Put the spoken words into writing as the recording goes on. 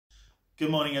Good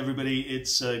morning, everybody.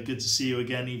 It's good to see you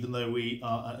again, even though we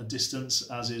are at a distance,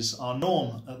 as is our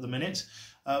norm at the minute.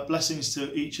 Blessings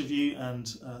to each of you and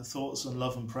thoughts and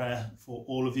love and prayer for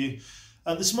all of you.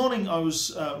 This morning I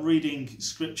was reading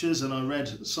scriptures and I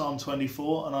read Psalm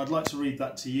 24, and I'd like to read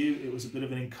that to you. It was a bit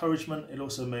of an encouragement. It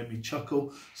also made me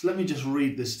chuckle. So let me just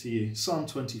read this to you. Psalm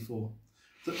 24.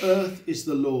 The earth is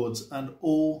the Lord's and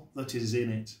all that is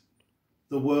in it,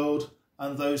 the world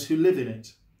and those who live in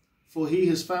it. For he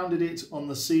has founded it on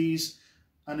the seas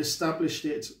and established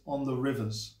it on the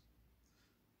rivers.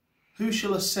 Who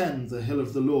shall ascend the hill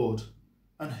of the Lord,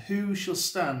 and who shall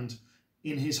stand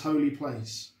in his holy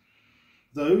place?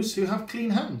 Those who have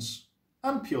clean hands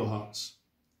and pure hearts,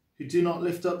 who do not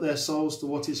lift up their souls to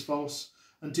what is false,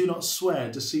 and do not swear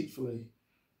deceitfully.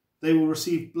 They will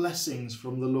receive blessings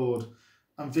from the Lord,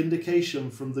 and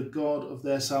vindication from the God of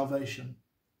their salvation.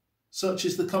 Such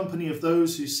is the company of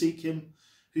those who seek him,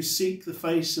 who seek the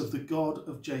face of the God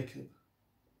of Jacob.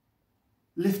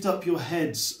 Lift up your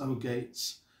heads, O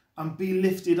gates, and be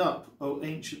lifted up, O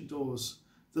ancient doors,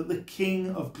 that the King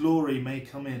of glory may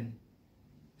come in.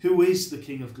 Who is the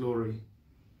King of glory?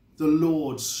 The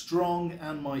Lord strong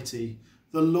and mighty,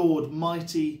 the Lord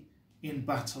mighty in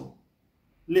battle.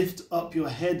 Lift up your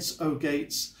heads, O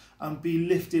gates, and be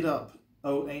lifted up,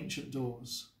 O ancient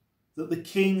doors, that the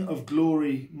King of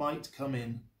glory might come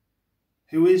in.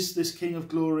 Who is this King of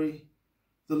glory?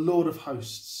 The Lord of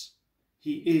hosts.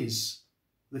 He is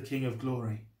the King of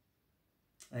glory.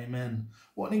 Amen.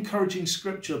 What an encouraging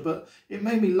scripture, but it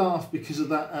made me laugh because of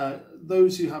that.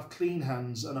 Those who have clean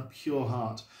hands and a pure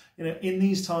heart. You know, in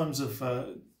these times of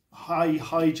high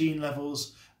hygiene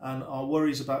levels and our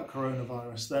worries about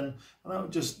coronavirus, then that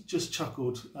just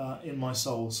chuckled in my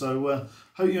soul. So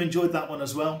hope you enjoyed that one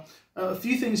as well. A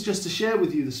few things just to share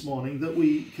with you this morning that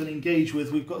we can engage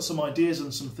with. We've got some ideas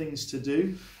and some things to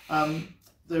do.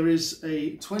 There is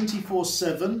a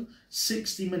 24/7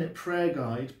 60-minute prayer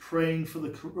guide praying for the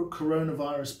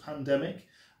coronavirus pandemic.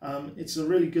 It's a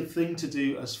really good thing to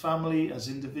do as family, as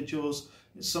individuals.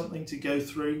 It's something to go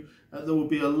through. There will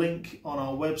be a link on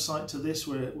our website to this.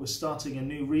 We're starting a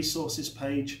new resources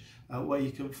page where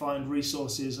you can find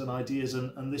resources and ideas,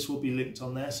 and this will be linked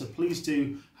on there. So please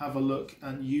do have a look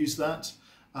and use that.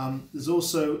 There's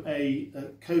also a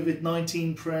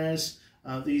COVID-19 prayers.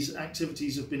 These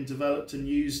activities have been developed and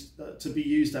used to be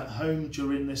used at home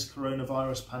during this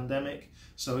coronavirus pandemic.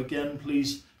 So again,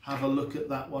 please have a look at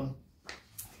that one.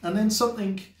 And then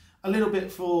something a little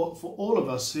bit for all of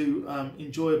us who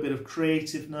enjoy a bit of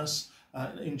creativeness,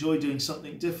 enjoy doing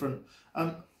something different.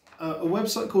 A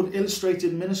website called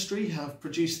Illustrated Ministry have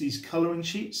produced these colouring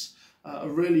sheets. A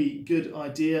really good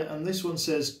idea, and this one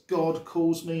says God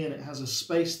calls me, and it has a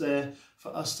space there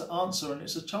for us to answer, and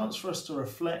it's a chance for us to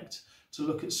reflect, to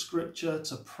look at scripture,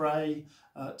 to pray,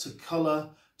 to colour,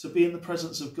 to be in the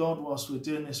presence of God whilst we're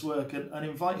doing this work, and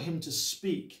invite him to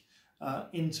speak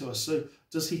into us. So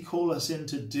does he call us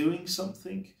into doing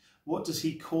something? What does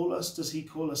he call us? Does he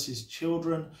call us his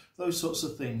children? Those sorts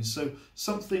of things. So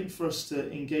something for us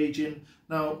to engage in.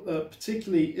 Now,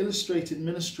 particularly Illustrated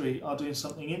Ministry are doing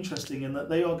something interesting in that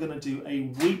they are going to do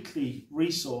a weekly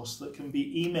resource that can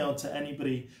be emailed to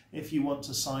anybody if you want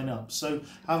to sign up. So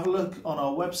have a look on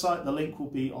our website. The link will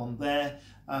be on there,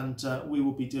 and we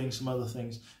will be doing some other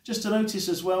things. Just to notice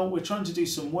as well, we're trying to do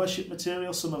some worship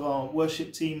material. Some of our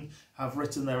worship team have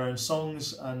written their own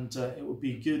songs, and it would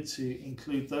be good to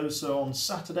include those. So on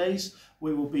Saturdays,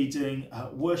 we will be doing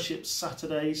worship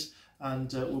Saturdays,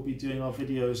 and we'll be doing our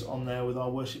videos on there with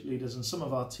our worship leaders and some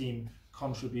of our team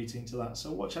contributing to that.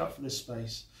 So watch out for this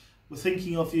space. We're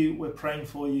thinking of you. We're praying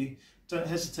for you. Don't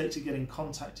hesitate to get in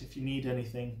contact if you need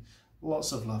anything.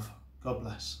 Lots of love. God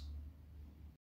bless.